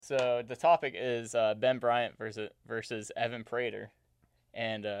So the topic is Ben Bryant versus Evan Prater,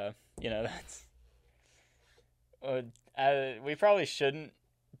 and that's we probably shouldn't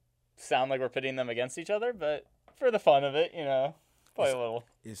sound like we're pitting them against each other, but for the fun of it, play a little.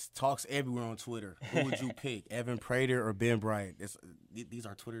 It's talks everywhere on Twitter. Who would you pick, Evan Prater or Ben Bryant? These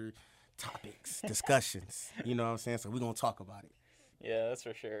are Twitter topics, discussions. You know what I'm saying? So we're going to talk about it. Yeah, that's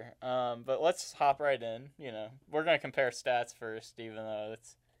for sure. But let's hop right in. We're going to compare stats first, even though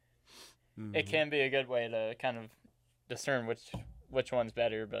it can be a good way to kind of discern which one's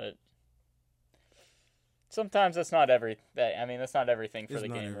better, but sometimes that's not everything. That's not everything for the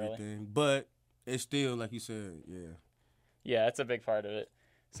game, really. But it's still, like you said, yeah. Yeah, it's a big part of it.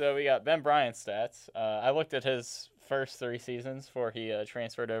 So we got Ben Bryant's stats. I looked at his first 3 seasons before he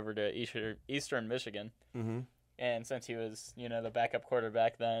transferred over to Eastern Michigan. Mm-hmm. And since he was, the backup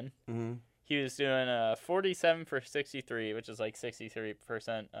quarterback then, mm-hmm. he was doing 47 for 63, which is like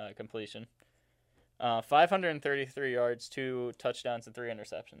 63% completion. 533 yards, 2 touchdowns, and 3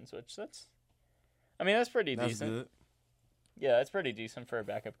 interceptions, which that's pretty decent. Good. Yeah, that's pretty decent for a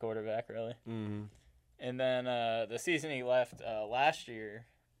backup quarterback, really. Mm-hmm. And then the season he left last year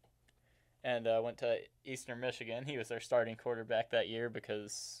and went to Eastern Michigan, he was their starting quarterback that year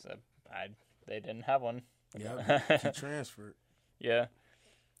because they didn't have one. Yeah, he transferred. Yeah.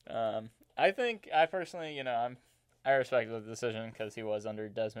 I personally, I respect the decision because he was under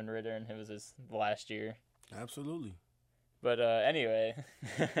Desmond Ridder and it was his last year. Absolutely. But anyway,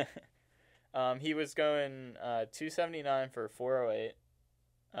 he was going 279 for 408.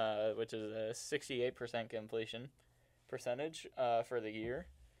 Which is a 68% completion percentage for the year.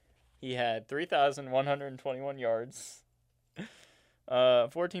 He had 3,121 yards,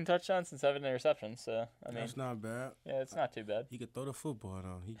 14 touchdowns, and 7 interceptions. So that's not bad. Yeah, it's not too bad. He can throw the football,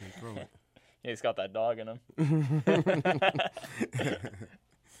 though. He can throw it. Yeah, he's got that dog in him.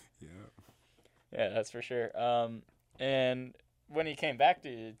 Yeah. Yeah, that's for sure. And when he came back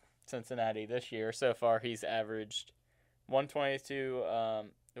to Cincinnati this year, so far he's averaged 122.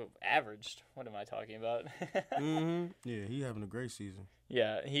 Averaged. What am I talking about? Mm-hmm. Yeah, he's having a great season.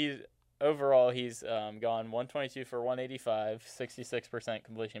 Yeah, he's gone 122 for 185, 66%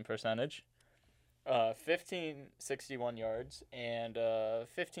 completion percentage, 1,561 yards, and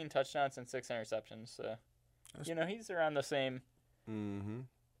 15 touchdowns and 6 interceptions. So, he's around the same. Mm-hmm.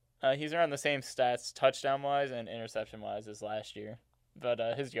 He's around the same stats, touchdown wise and interception wise, as last year, but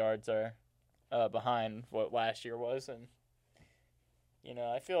his yards are behind what last year was, and.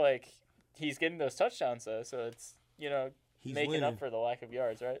 I feel like he's getting those touchdowns, though, so it's, he's making winning. up for the lack of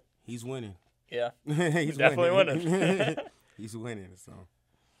yards, right? He's winning. Yeah. He's definitely winning. He's winning, so.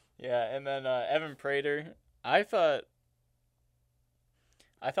 Yeah, and then Evan Prater, I thought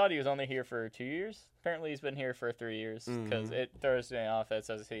he was only here for 2 years. Apparently he's been here for 3 years, because it throws me off. It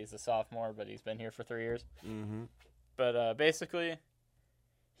says he's a sophomore, but he's been here for 3 years. Mm-hmm. But basically,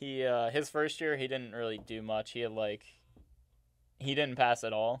 his first year, he didn't really do much. He didn't pass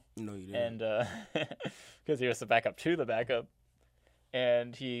at all. No, he didn't. And because he was the backup to the backup.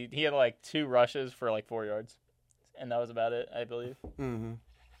 And he had 2 rushes for 4 yards. And that was about it, I believe. Mm-hmm.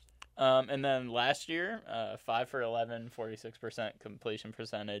 And then last year, 5 for 11, 46% completion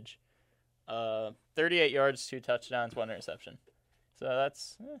percentage. 38 yards, 2 touchdowns, 1 interception. So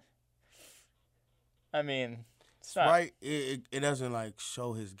that's, it's not. Right, it doesn't,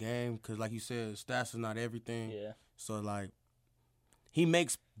 show his game. Because, like you said, stats is not everything. Yeah. So, he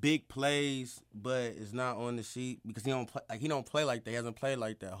makes big plays, but it's not on the sheet because he don't play like that. He hasn't played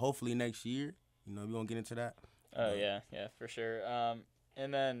like that. Hopefully next year, we're gonna get into that. Oh yeah, for sure.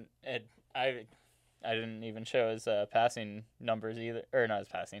 And then I didn't even show his passing numbers either, or not his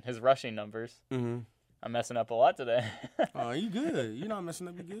passing, his rushing numbers. Mm-hmm. I'm messing up a lot today. Oh, you good? You're not messing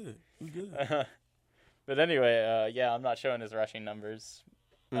up. You good? You good? But anyway, I'm not showing his rushing numbers.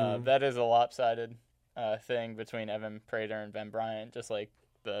 Mm-hmm. That is a lopsided. Thing between Evan Prater and Ben Bryant, just like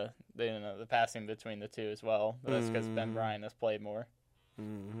the passing between the two as well. But that's because Ben Bryant has played more.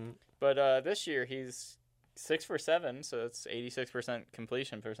 Mm-hmm. But this year he's 6 for 7, so it's 86%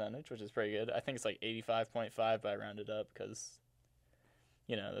 completion percentage, which is pretty good. I think it's 85.5 by rounded up because,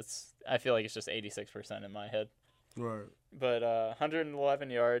 I feel like it's just 86% in my head. Right. But 111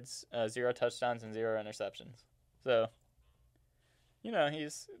 yards, 0 touchdowns, and 0 interceptions. So.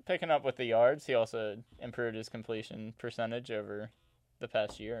 He's picking up with the yards. He also improved his completion percentage over the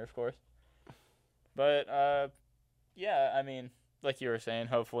past year, of course. But, like you were saying,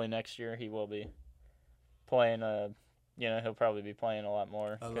 hopefully next year he will be playing, he'll probably be playing a lot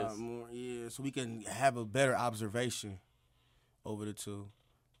more. A lot more, yeah. So we can have a better observation over the two.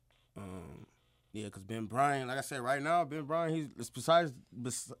 Yeah, because Ben Bryant, like I said, right now, Ben Bryant,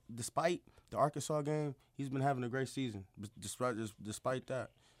 despite the Arkansas game, he's been having a great season. Despite that,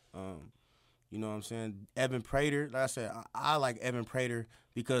 you know what I'm saying? Evan Prater, like I said, I like Evan Prater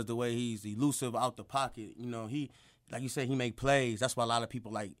because the way he's elusive out the pocket. You know, like you said, he make plays. That's why a lot of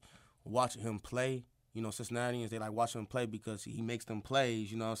people like watching him play. You know, Cincinnatians, they like watching him play because he makes them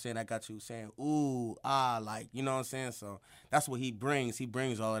plays. You know what I'm saying? That got you saying, ooh, like, you know what I'm saying? So that's what he brings. He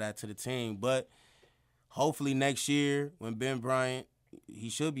brings all of that to the team. But hopefully next year when Ben Bryant, he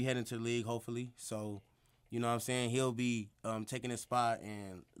should be heading to the league, hopefully. So, you know what I'm saying? He'll be taking his spot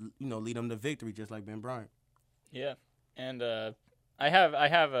and, you know, lead them to victory just like Ben Bryant. Yeah. And I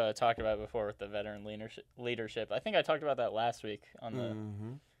have talked about it before with the veteran leadership. I think I talked about that last week on the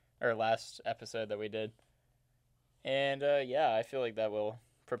or last episode that we did. And, yeah, I feel like that will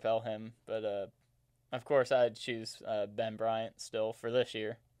propel him. But, of course, I'd choose Ben Bryant still for this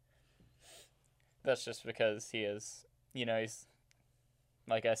year. That's just because he is, you know, he's,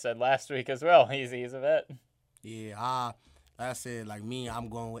 like I said last week as well, he's a vet. Yeah, like I said, like me, I'm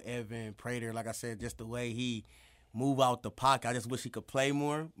going with Evan Prater. Like I said, just the way he move out the pocket. I just wish he could play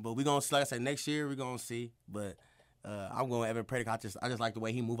more. But we're going to, like I said, next year we're going to see. But I'm going with Evan Prater. I just like the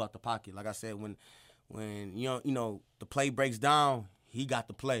way he move out the pocket. Like I said, when you know the play breaks down, he got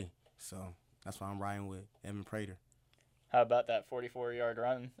the play. So that's why I'm riding with Evan Prater. How about that 44-yard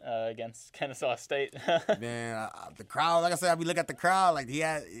run against Kennesaw State? Man, the crowd, like I said, we look at the crowd, like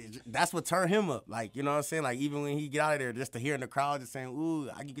that's what turned him up. Like, you know what I'm saying? Like, even when he get out of there, just to hear in the crowd just saying, ooh,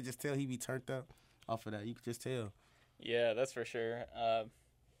 you could just tell he be turned up off of that. You could just tell. Yeah, that's for sure.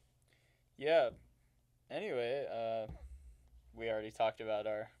 Yeah. Anyway, we already talked about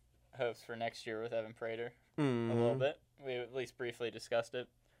our hopes for next year with Evan Prater a little bit. We at least briefly discussed it.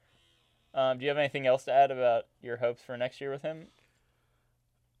 Do you have anything else to add about your hopes for next year with him?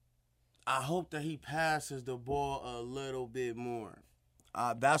 I hope that he passes the ball a little bit more.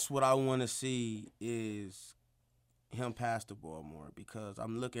 That's what I want to see is him pass the ball more because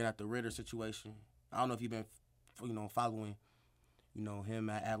I'm looking at the Ritter situation. I don't know if you've been, following, him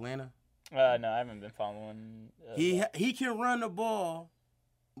at Atlanta. No, I haven't been following. He can run the ball,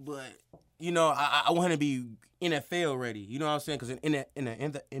 but I want him to be NFL ready. You know what I'm saying? Because in the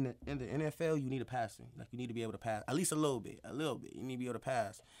NFL, you need a passing. Like you need to be able to pass at least a little bit. You need to be able to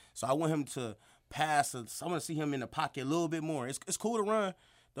pass. So I want him to pass. I want to see him in the pocket a little bit more. It's cool to run,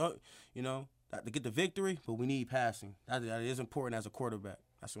 to get the victory, but we need passing. That is important as a quarterback.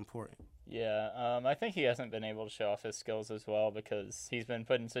 That's important. Yeah, I think he hasn't been able to show off his skills as well because he's been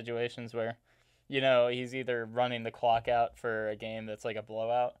put in situations where, he's either running the clock out for a game that's like a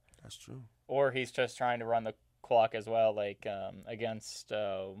blowout. That's true. Or he's just trying to run the clock as well, like against,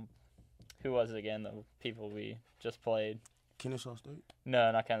 who was it again, the people we just played? Kennesaw State?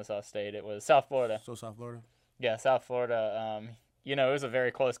 No, not Kennesaw State. It was South Florida. So South Florida? Yeah, South Florida. It was a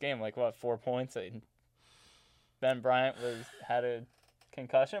very close game, 4 points? Ben Bryant had a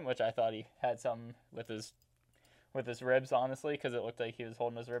concussion, which I thought he had something with his ribs, honestly, because it looked like he was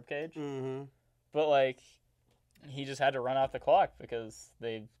holding his rib cage. Mm-hmm. But, he just had to run out the clock because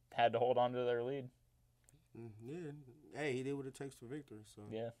they had to hold on to their lead. Yeah. Hey, he did what it takes for victory, so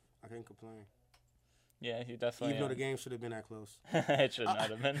yeah, I can't complain. Yeah, he definitely. Even though the game should have been that close. It should not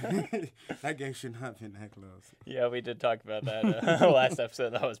have been. That game should not have been that close. Yeah, we did talk about that last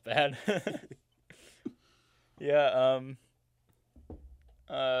episode. That was bad. Yeah.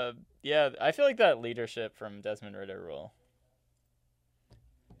 Yeah, I feel like that leadership from Desmond Ritter will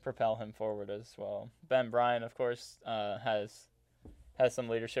propel him forward as well. Ben Bryant, of course, has some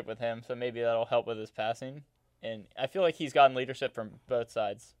leadership with him, so maybe that'll help with his passing. And I feel like he's gotten leadership from both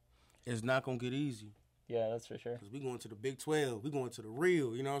sides. It's not going to get easy. Yeah, that's for sure. Because we're going to the Big 12. We're going to the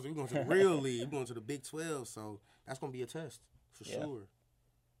real, we're going to the real league. We're going to the Big 12, so that's going to be a test for sure.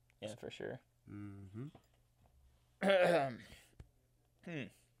 Yeah, for sure. Mm-hmm.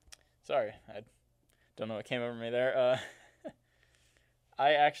 Sorry, I don't know what came over me there.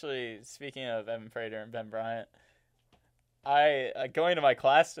 I actually, speaking of Evan Prater and Ben Bryant, going to my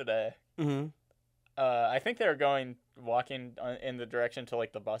class today. Mm-hmm. I think they were walking in the direction to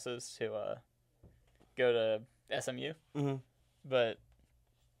the buses to go to SMU. Mm-hmm. But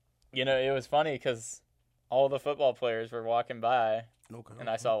it was funny because all the football players were walking by, and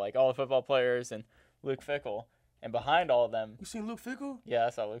I saw all the football players and Luke Fickell. And behind all of them... You seen Luke Fickell? Yeah, I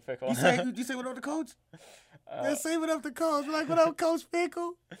saw Luke Fickell. You say what up to Coach? Say what up to Coach. What up, Coach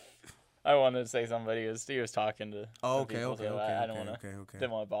Fickell? I wanted to say somebody. He was talking to okay. I didn't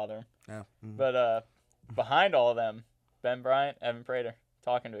want to bother him. Yeah. Mm-hmm. But behind all of them, Ben Bryant, Evan Prater,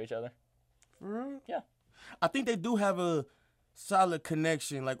 talking to each other. For real? Yeah. I think they do have a solid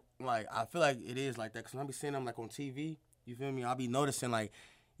connection. Like I feel like it is like that because when I be seeing them like on TV, you feel me? I'll be noticing like,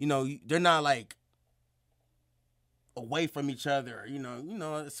 they're not like away from each other.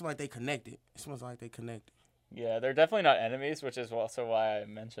 It seems like they connected. It seems like they connected. Yeah, they're definitely not enemies, which is also why I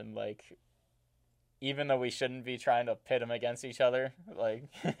mentioned, like, even though we shouldn't be trying to pit them against each other, like,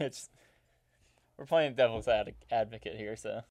 we're playing devil's advocate here, so.